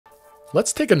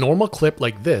Let's take a normal clip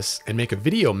like this and make a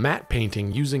video matte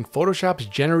painting using Photoshop's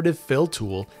Generative Fill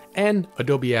tool and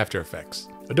Adobe After Effects.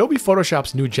 Adobe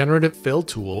Photoshop's new Generative Fill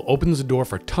tool opens the door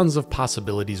for tons of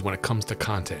possibilities when it comes to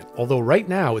content. Although right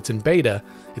now it's in beta,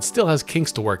 it still has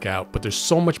kinks to work out, but there's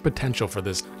so much potential for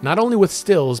this, not only with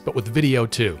stills, but with video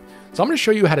too. So I'm going to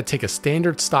show you how to take a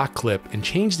standard stock clip and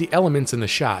change the elements in the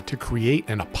shot to create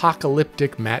an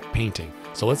apocalyptic matte painting.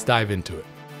 So let's dive into it.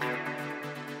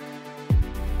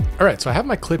 Alright, so I have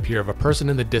my clip here of a person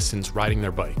in the distance riding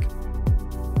their bike.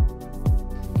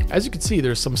 As you can see,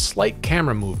 there's some slight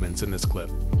camera movements in this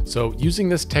clip. So using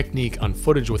this technique on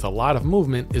footage with a lot of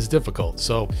movement is difficult.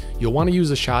 So you'll want to use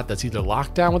a shot that's either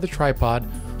locked down with a tripod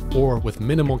or with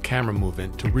minimal camera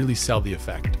movement to really sell the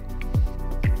effect.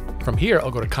 From here,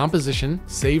 I'll go to Composition,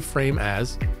 Save Frame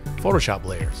As, Photoshop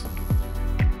Layers.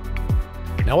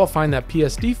 Now I'll find that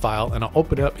PSD file and I'll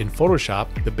open it up in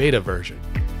Photoshop, the beta version.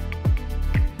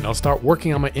 And I'll start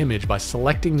working on my image by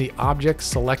selecting the Object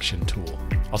Selection tool.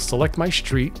 I'll select my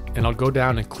street and I'll go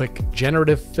down and click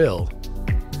Generative Fill.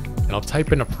 And I'll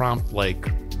type in a prompt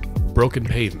like broken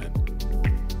pavement.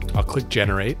 I'll click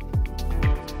Generate.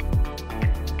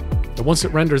 And once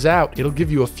it renders out, it'll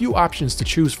give you a few options to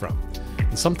choose from.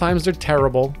 And sometimes they're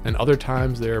terrible and other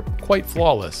times they're quite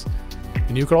flawless.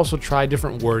 And you could also try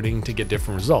different wording to get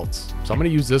different results. So I'm going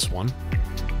to use this one.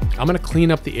 I'm going to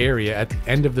clean up the area at the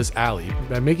end of this alley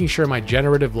by making sure my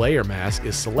generative layer mask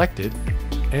is selected,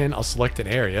 and I'll select an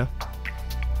area.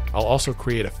 I'll also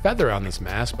create a feather on this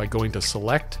mask by going to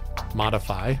Select,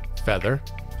 Modify, Feather.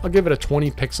 I'll give it a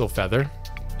 20 pixel feather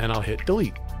and I'll hit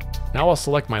Delete. Now I'll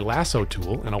select my lasso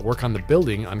tool and I'll work on the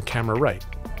building on camera right.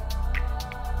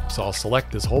 So I'll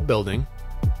select this whole building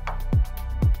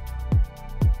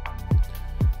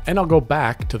and I'll go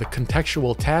back to the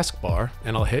contextual taskbar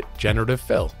and I'll hit Generative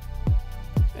Fill.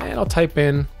 And I'll type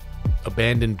in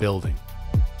abandoned building.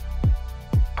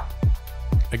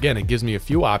 Again, it gives me a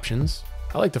few options.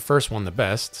 I like the first one the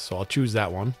best, so I'll choose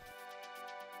that one.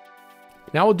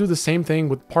 Now I'll do the same thing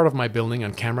with part of my building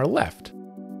on camera left.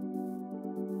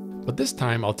 But this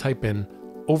time I'll type in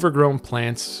overgrown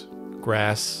plants,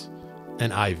 grass,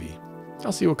 and ivy.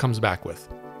 I'll see what comes back with.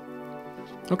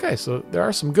 Okay, so there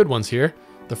are some good ones here.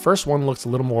 The first one looks a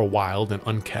little more wild and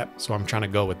unkept, so I'm trying to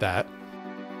go with that.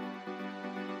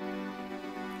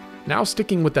 Now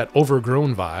sticking with that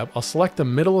overgrown vibe, I'll select the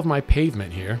middle of my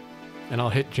pavement here, and I'll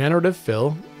hit Generative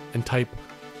Fill and type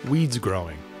weeds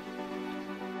growing.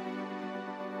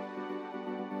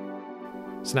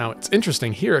 So now it's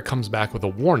interesting, here it comes back with a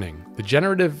warning. The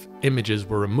generative images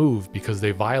were removed because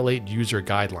they violate user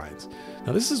guidelines.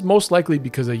 Now this is most likely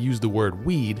because I used the word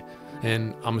weed,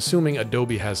 and I'm assuming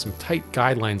Adobe has some tight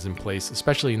guidelines in place,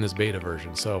 especially in this beta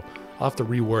version, so I'll have to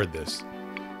reword this.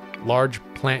 Large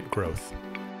plant growth.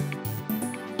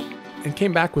 And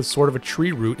came back with sort of a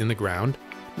tree root in the ground.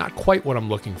 Not quite what I'm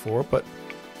looking for, but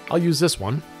I'll use this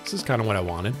one. This is kind of what I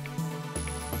wanted.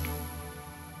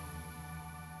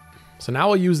 So now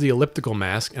I'll use the elliptical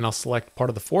mask and I'll select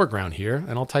part of the foreground here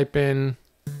and I'll type in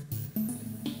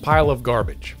pile of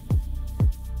garbage.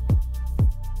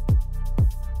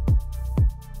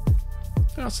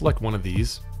 And I'll select one of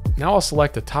these. Now I'll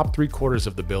select the top 3/4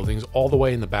 of the buildings all the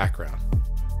way in the background.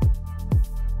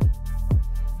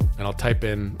 And I'll type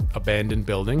in abandoned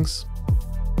buildings.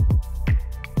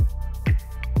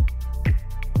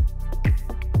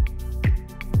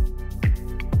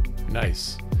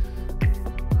 Nice.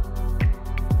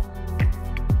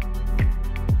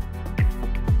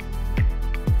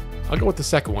 I'll go with the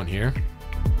second one here.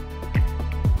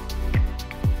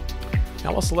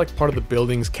 Now I'll select part of the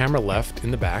building's camera left in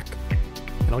the back,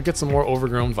 and I'll get some more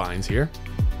overgrown vines here.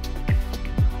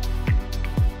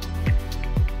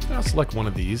 And I'll select one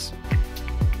of these.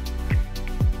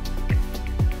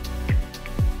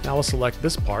 Now I'll select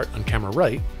this part on camera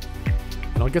right,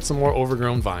 and I'll get some more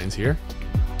overgrown vines here.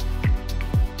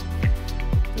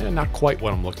 And not quite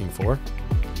what I'm looking for.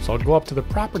 So I'll go up to the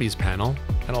Properties panel,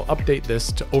 and I'll update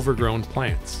this to overgrown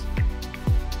plants.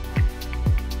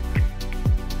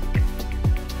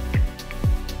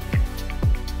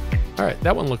 Alright,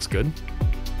 that one looks good.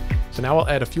 So now I'll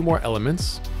add a few more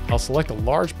elements. I'll select a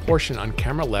large portion on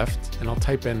camera left and I'll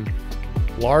type in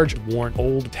large worn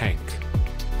old tank.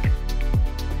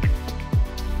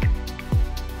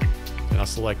 And I'll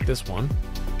select this one.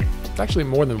 It's actually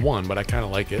more than one, but I kind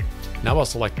of like it. Now I'll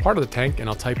select part of the tank and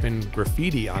I'll type in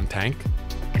graffiti on tank.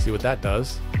 See what that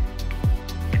does.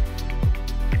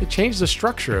 It changed the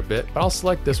structure a bit, but I'll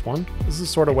select this one. This is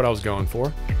sort of what I was going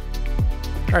for.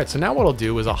 Alright, so now what I'll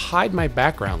do is I'll hide my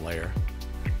background layer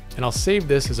and I'll save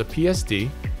this as a PSD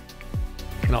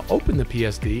and I'll open the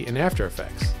PSD in After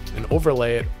Effects. and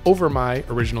overlay it over my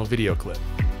original video clip.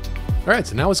 Alright,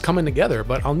 so now it's coming together,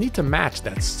 but I'll need to match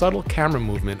that subtle camera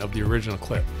movement of the original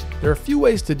clip. There are a few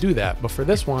ways to do that, but for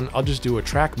this one, I'll just do a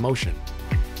track motion.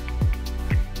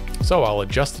 So I'll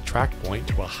adjust the track point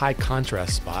to a high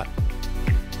contrast spot,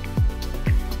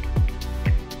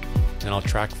 and I'll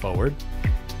track forward,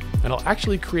 and I'll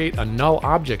actually create a null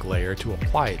object layer to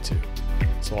apply it to.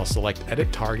 So I'll select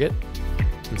Edit Target,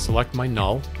 and select my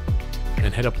null,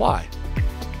 and hit Apply.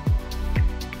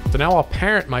 So now I'll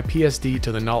parent my PSD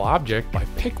to the null object by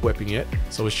pick whipping it,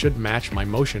 so it should match my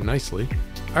motion nicely.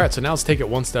 Alright, so now let's take it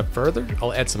one step further.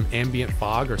 I'll add some ambient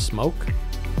fog or smoke,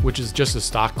 which is just a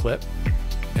stock clip,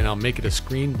 and I'll make it a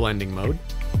screen blending mode.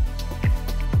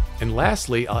 And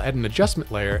lastly, I'll add an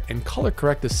adjustment layer and color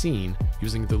correct the scene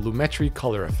using the Lumetri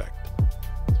color effect.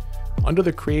 Under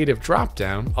the Creative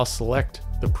dropdown, I'll select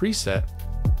the preset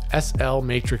SL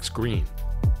Matrix Green,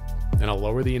 and I'll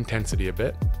lower the intensity a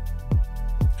bit.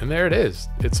 And there it is.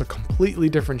 It's a completely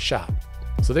different shot.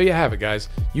 So there you have it, guys.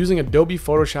 Using Adobe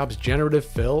Photoshop's generative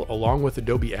fill along with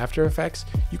Adobe After Effects,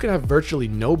 you can have virtually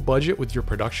no budget with your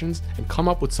productions and come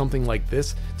up with something like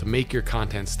this to make your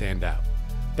content stand out.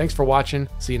 Thanks for watching.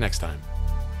 See you next time.